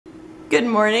Good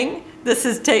morning. This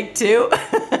is take two. I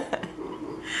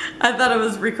thought I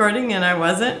was recording and I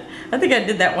wasn't. I think I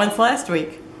did that once last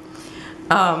week.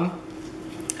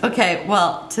 Okay,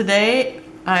 well, today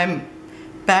I'm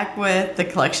back with the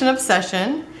collection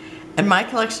obsession, and my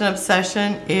collection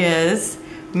obsession is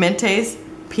Mintay's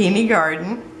Peony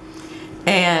Garden.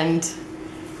 And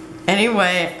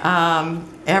anyway,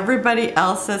 everybody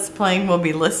else that's playing will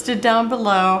be listed down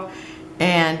below,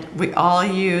 and we all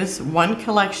use one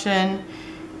collection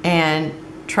and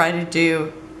try to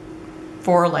do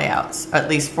 4 layouts, at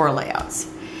least 4 layouts.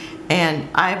 And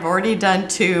I've already done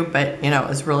 2, but you know, it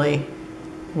was really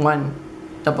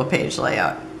 1 double page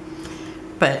layout.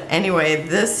 But anyway,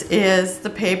 this is the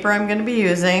paper I'm going to be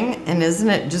using, and isn't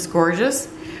it just gorgeous?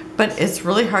 But it's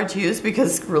really hard to use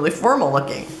because it's really formal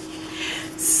looking.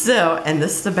 So, and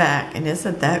this is the back, and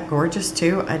isn't that gorgeous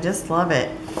too? I just love it.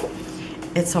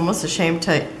 It's almost a shame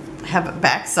to have a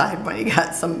backside when you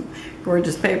got some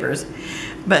gorgeous papers.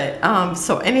 But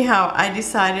so anyhow, I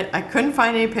decided I couldn't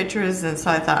find any pictures, and so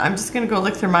I thought I'm just gonna go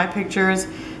look through my pictures.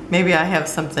 Maybe I have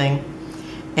something.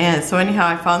 And so anyhow,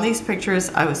 I found these pictures.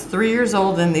 I was 3 years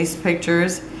old in these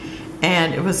pictures,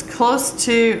 and it was close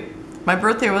to, my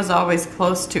birthday was always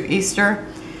close to Easter,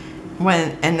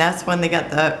 and that's when they got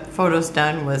the photos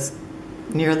done, was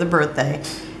near the birthday.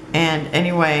 And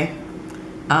anyway,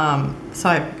 so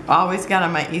I always got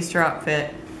on my Easter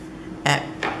outfit at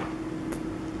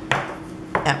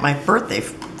my birthday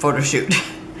photo shoot.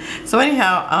 So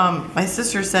anyhow, my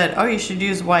sister said, oh, you should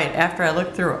use white, after I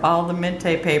looked through all the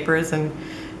Mintay papers and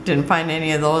didn't find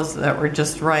any of those that were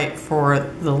just right for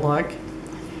the look.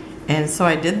 And so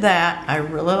I did that. I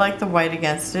really liked the white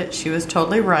against it. She was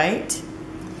totally right.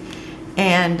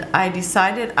 And I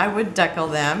decided I would decal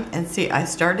them, and see, I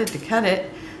started to cut it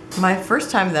my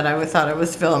first time that I thought I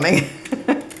was filming.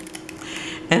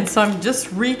 And so I'm just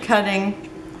recutting,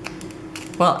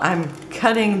 well, I'm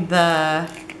cutting the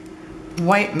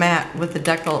white mat with the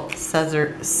decal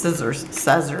scissors.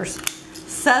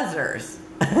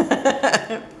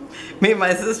 Me and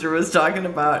my sister was talking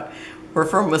about, we're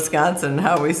from Wisconsin,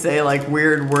 how we say like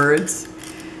weird words,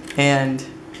 and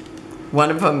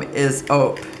one of them is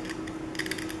ope.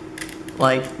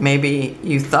 Like maybe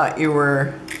you thought you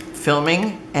were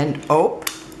filming and ope,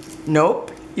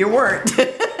 nope, you weren't.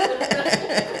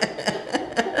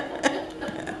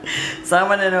 So I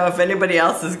want to know if anybody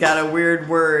else has got a weird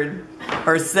word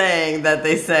or saying that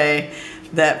they say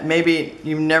that maybe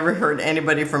you've never heard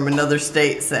anybody from another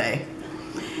state say.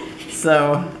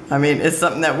 So, I mean, it's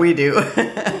something that we do.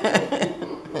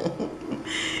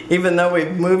 Even though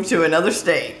we've moved to another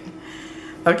state.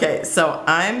 Okay, so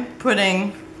I'm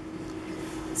putting,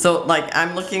 so like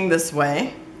I'm looking this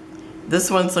way.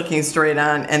 This one's looking straight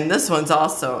on, and this one's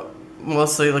also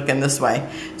mostly looking this way.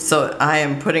 So I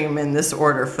am putting them in this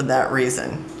order for that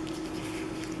reason.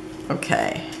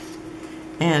 Okay.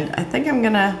 And I think I'm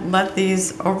gonna let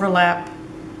these overlap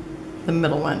the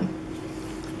middle one.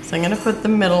 So I'm gonna put the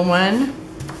middle one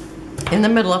in the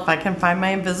middle if I can find my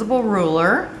invisible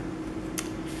ruler.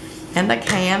 And I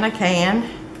can.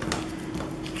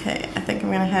 Okay, I think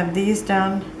I'm gonna have these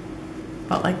down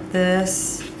about like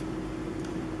this.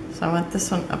 So I want this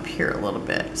one up here a little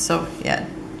bit. So yeah,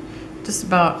 just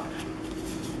about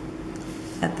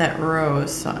at that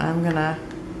rose. So I'm gonna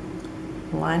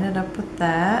line it up with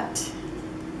that.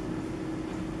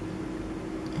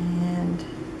 And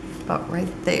about right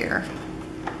there.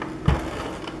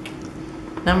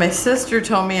 Now my sister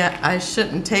told me I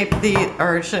shouldn't tape these,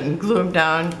 or shouldn't glue them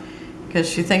down, because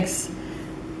she thinks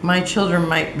my children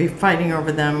might be fighting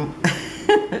over them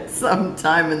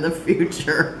sometime in the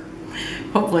future.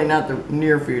 Hopefully not the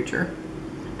near future.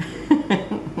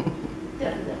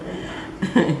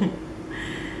 Definitely.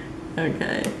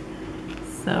 Okay,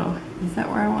 so is that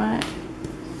where I want it?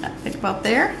 I think about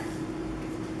there.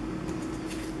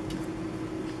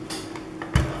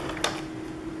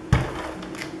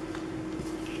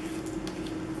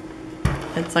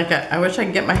 It's like I wish I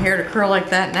could get my hair to curl like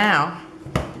that now.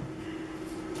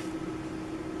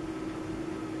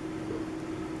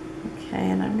 Okay,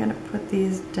 and I'm gonna put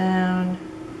these down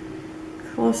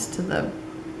close to the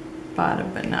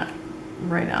bottom, but not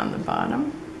right on the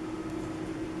bottom.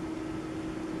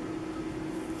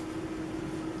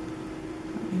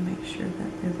 Let me make sure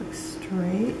that they look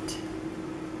straight.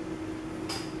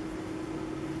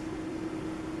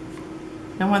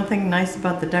 Now one thing nice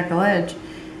about the decal edge,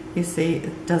 you see,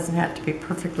 it doesn't have to be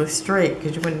perfectly straight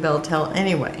because you wouldn't be able to tell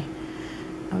anyway.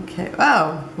 Okay,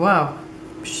 oh, whoa.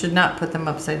 Should not put them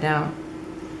upside down.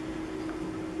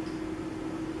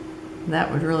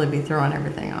 That would really be throwing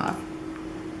everything off.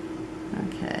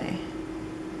 Okay.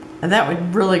 And that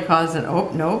would really cause an,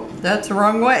 oh, nope, that's the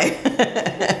wrong way.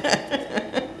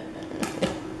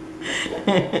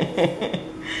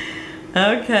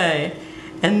 Okay,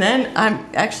 and then I'm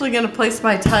actually going to place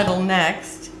my title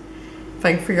next, if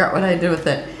I can figure out what I do with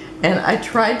it. And I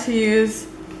tried to use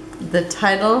the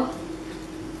title,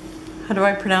 how do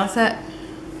I pronounce that?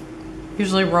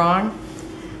 Usually wrong.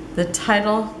 The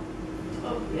title,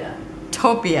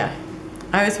 Topia.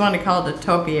 I always want to call it a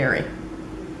topiary.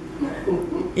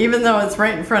 Even though it's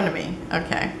right in front of me.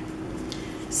 Okay.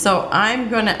 So I'm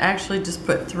going to actually just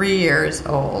put 3 years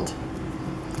old.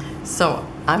 So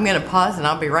I'm going to pause and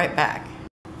I'll be right back.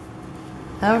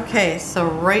 Okay, so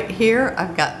right here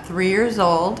I've got 3 years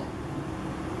old,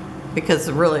 because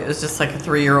really it was just like a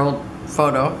 3-year-old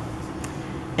photo.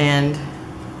 And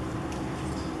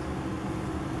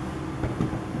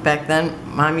back then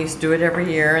Mom used to do it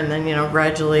every year, and then, you know,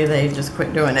 gradually they just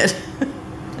quit doing it.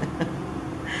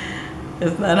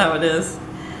 Isn't that how it is?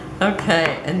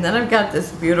 Okay, and then I've got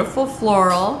this beautiful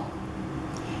floral,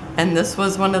 and this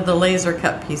was one of the laser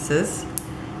cut pieces,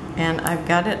 and I've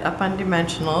got it up on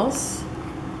dimensionals.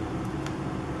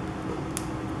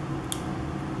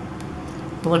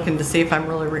 I'm looking to see if I'm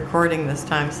really recording this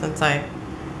time, since I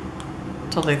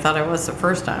totally thought I was the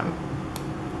first time.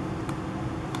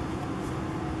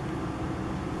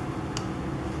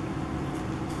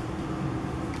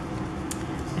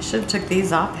 I should have took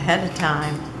these off ahead of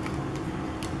time.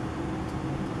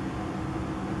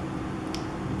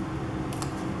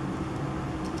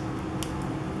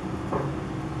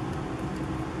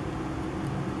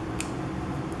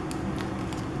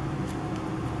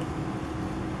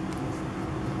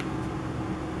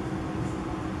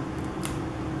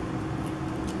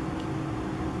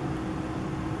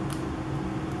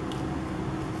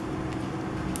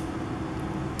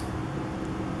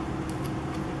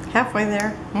 Halfway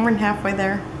there, more than halfway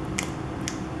there.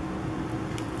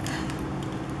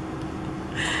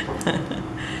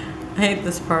 I hate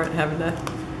this part, having to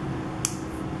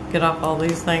get off all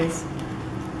these things.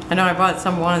 I know I bought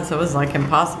some ones, so it was like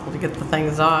impossible to get the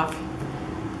things off.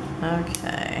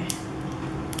 Okay.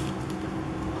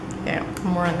 Yeah,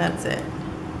 one more and that's it.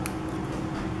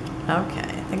 Okay,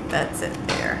 I think that's it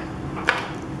there.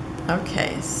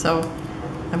 Okay, so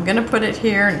I'm gonna put it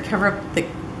here and cover up the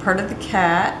part of the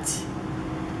cat.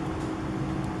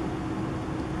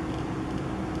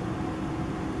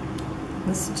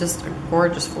 This is just a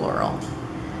gorgeous floral.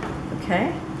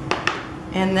 Okay,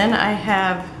 and then I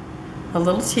have a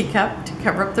little teacup to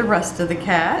cover up the rest of the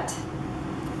cat.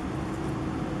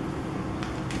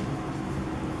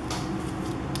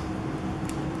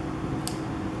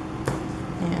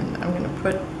 And I'm going to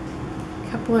put a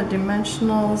couple of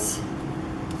dimensionals.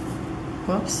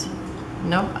 Whoops.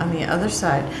 Nope, on the other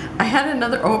side. I had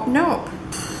another, oh, nope.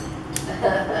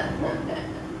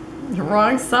 The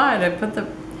wrong side. I put the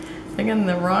thing on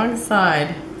the wrong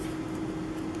side.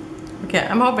 Okay,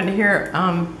 I'm hoping to hear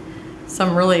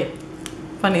some really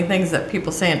funny things that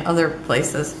people say in other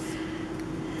places.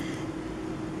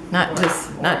 Not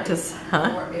just,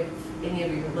 huh? Or if any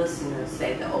of your listeners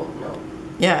say the "oh no."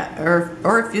 Yeah,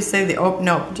 or if you say the "oh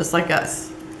no," just like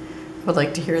us. I would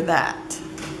like to hear that.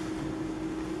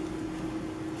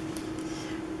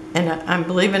 And I'm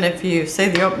believing if you say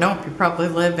the "oh no," you probably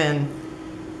live in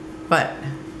what?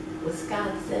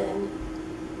 Wisconsin,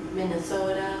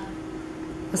 Minnesota,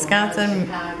 Wisconsin,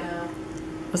 Chicago.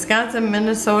 Wisconsin,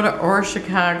 Minnesota, or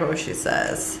Chicago, she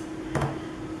says.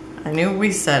 I knew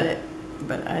we said it,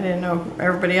 but I didn't know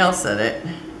everybody else said it.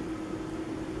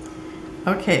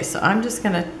 Okay, so I'm just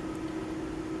gonna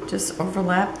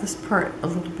overlap this part a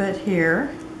little bit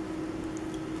here.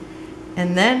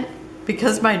 And then,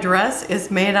 because my dress is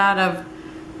made out of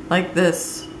like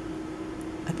this,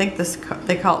 I think this,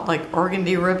 they call it like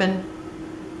organdy ribbon.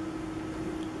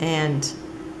 And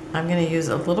I'm going to use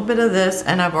a little bit of this,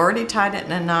 and I've already tied it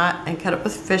in a knot and cut it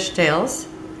with fishtails.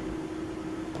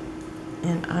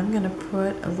 And I'm going to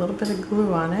put a little bit of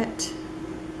glue on it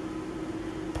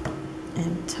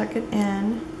and tuck it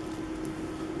in.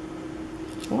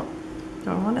 Oh, do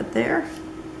I want it there?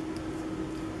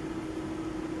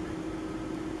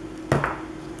 I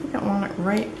think I want it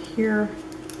right here,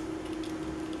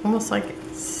 almost like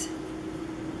it's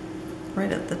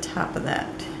right at the top of that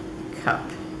cup.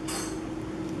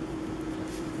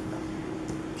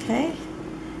 Okay,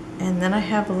 and then I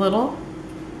have a little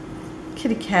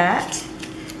kitty cat,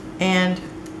 and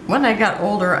when I got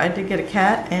older I did get a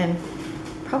cat, and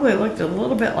probably looked a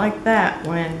little bit like that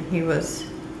when he was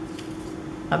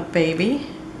a baby.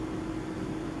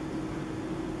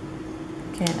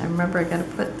 Okay, and I remember I gotta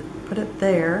put it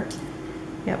there.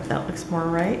 Yep, that looks more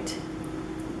right.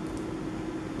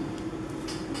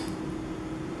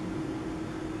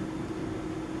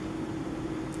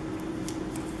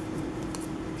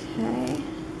 Okay.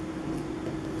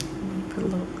 Put a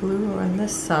little glue on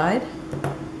this side.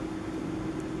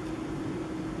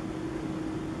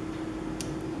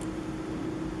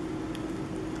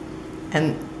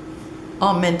 And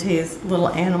all Mintay's little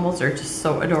animals are just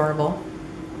so adorable.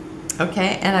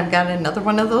 Okay, and I've got another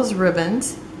one of those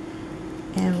ribbons.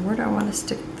 And where do I want to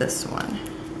stick this one?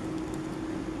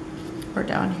 Or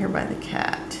down here by the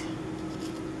cat.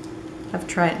 I've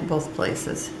tried it in both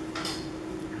places.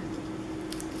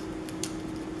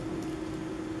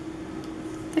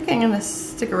 I think I'm going to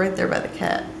stick it right there by the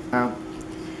cat. Oh,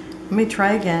 let me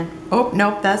try again. Oh,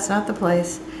 nope, that's not the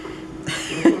place.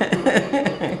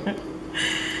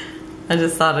 I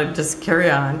just thought I'd just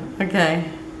carry on. Okay.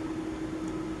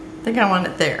 I think I want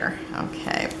it there.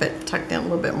 Okay, but tucked in a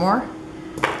little bit more.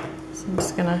 So I'm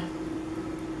just gonna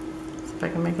see if I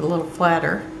can make it a little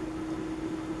flatter.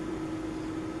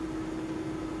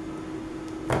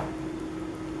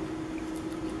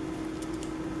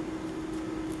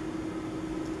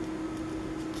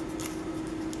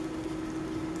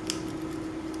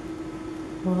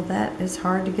 Well, that is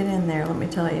hard to get in there, let me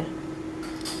tell you.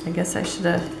 I guess I should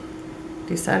have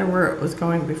decided where it was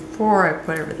going before I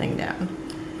put everything down.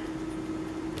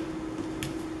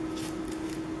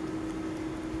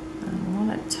 I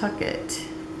want to tuck it.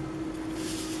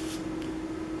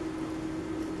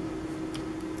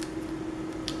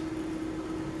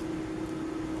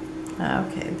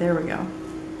 Okay, there we go.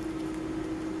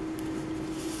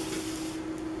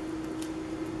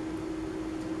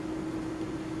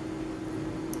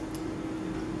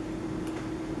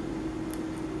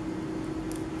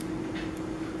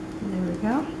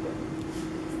 Go.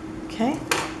 Okay,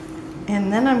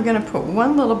 and then I'm going to put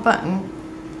one little button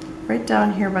right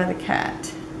down here by the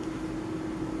cat.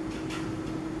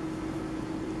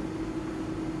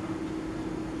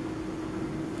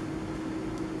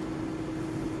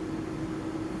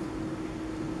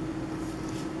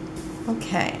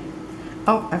 Okay.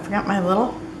 Oh, I forgot my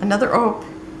another ope.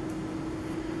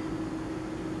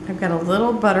 I've got a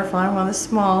little butterfly, one of the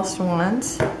smallest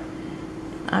ones.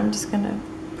 I'm just going to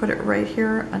put it right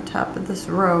here on top of this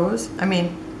rose. I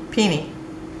mean, peony.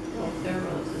 Oh, they're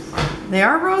roses. They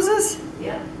are roses?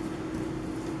 Yeah.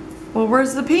 Well,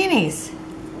 where's the peonies?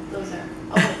 Those are,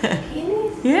 oh, the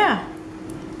peonies? Yeah.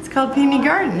 It's called Peony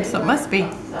Garden, so it must be.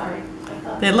 Oh, sorry.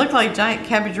 They look like giant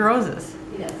cabbage roses.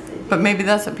 Yes, they do. But maybe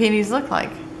that's what peonies look like.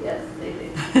 Yes, they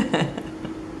do.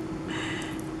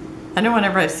 I know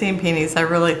whenever I've seen peonies, I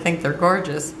really think they're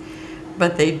gorgeous.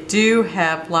 But they do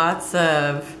have lots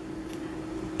of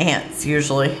ants,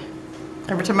 usually.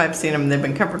 Every time I've seen them, they've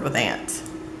been covered with ants.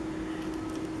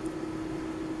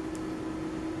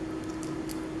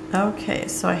 Okay,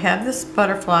 so I have this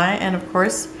butterfly, and of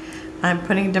course, I'm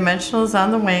putting dimensionals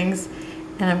on the wings,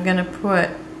 and I'm going to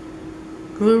put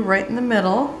glue right in the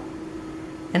middle.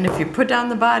 And if you put down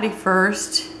the body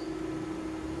first,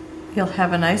 you'll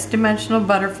have a nice dimensional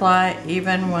butterfly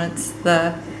even once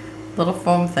the little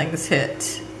foam things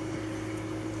hit.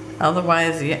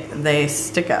 Otherwise, they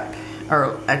stick up,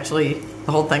 or actually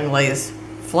the whole thing lays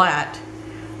flat,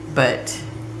 but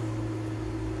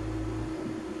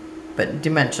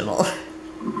dimensional.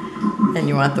 And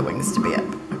you want the wings to be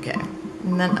up. Okay,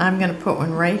 and then I'm going to put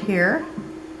one right here.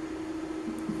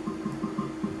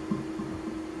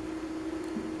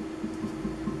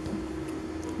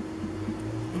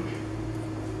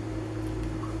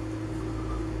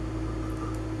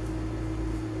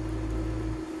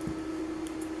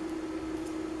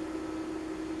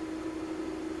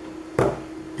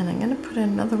 And I'm going to put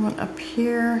another one up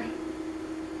here.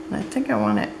 And I think I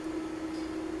want it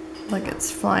like it's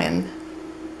flying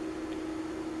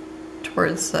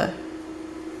towards the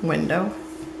window.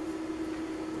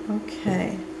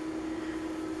 Okay.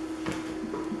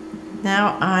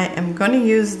 Now I am going to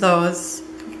use those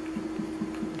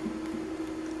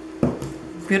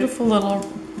beautiful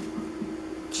little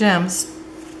gems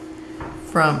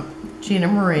from Gina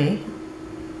Marie.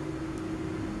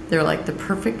 They're like the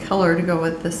perfect color to go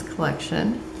with this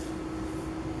collection.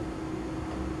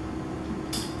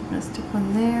 I'm gonna stick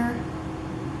one there.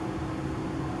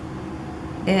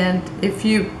 And if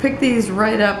you pick these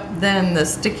right up, then the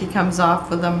sticky comes off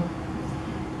with them.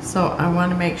 So I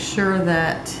want to make sure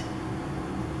that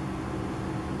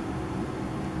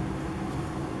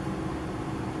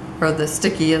the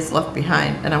sticky is left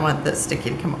behind, and I want the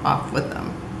sticky to come off with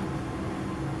them.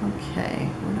 Okay,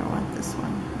 where do I want this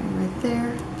one? Right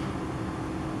there.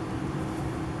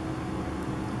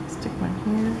 Stick one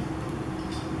here.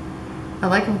 I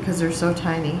like them because they're so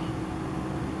tiny.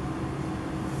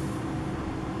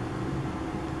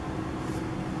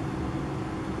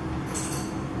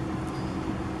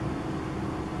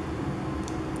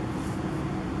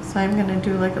 So I'm going to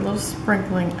do like a little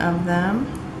sprinkling of them.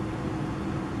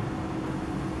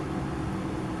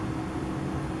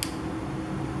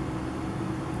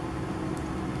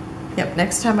 Yep,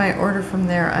 next time I order from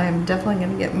there, I am definitely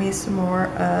going to get me some more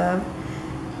of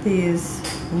these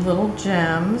little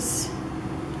gems.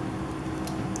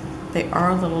 They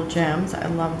are little gems. I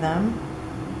love them.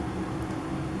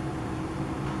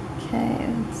 Okay,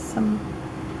 and some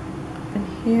up in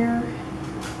here.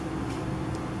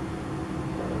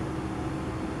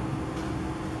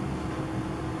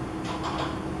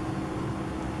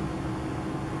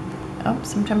 Oh,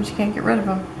 sometimes you can't get rid of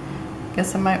them.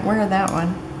 Guess I might wear that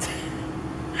one.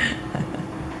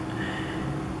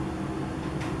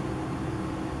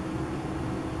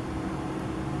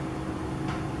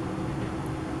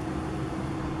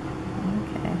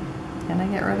 Okay, can I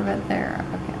get rid of it there?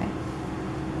 Okay,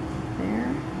 there.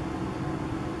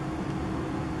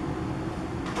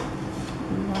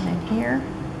 One in here.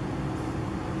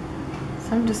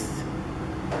 So I'm just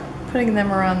putting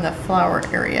them around the flower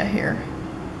area here.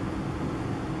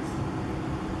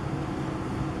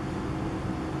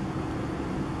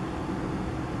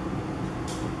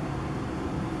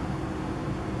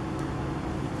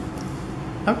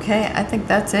 Okay, I think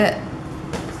that's it.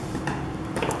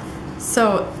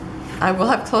 So I will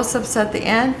have close-ups at the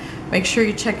end. Make sure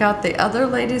you check out the other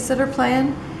ladies that are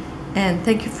playing. And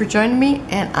thank you for joining me,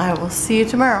 and I will see you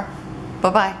tomorrow.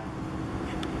 Bye-bye.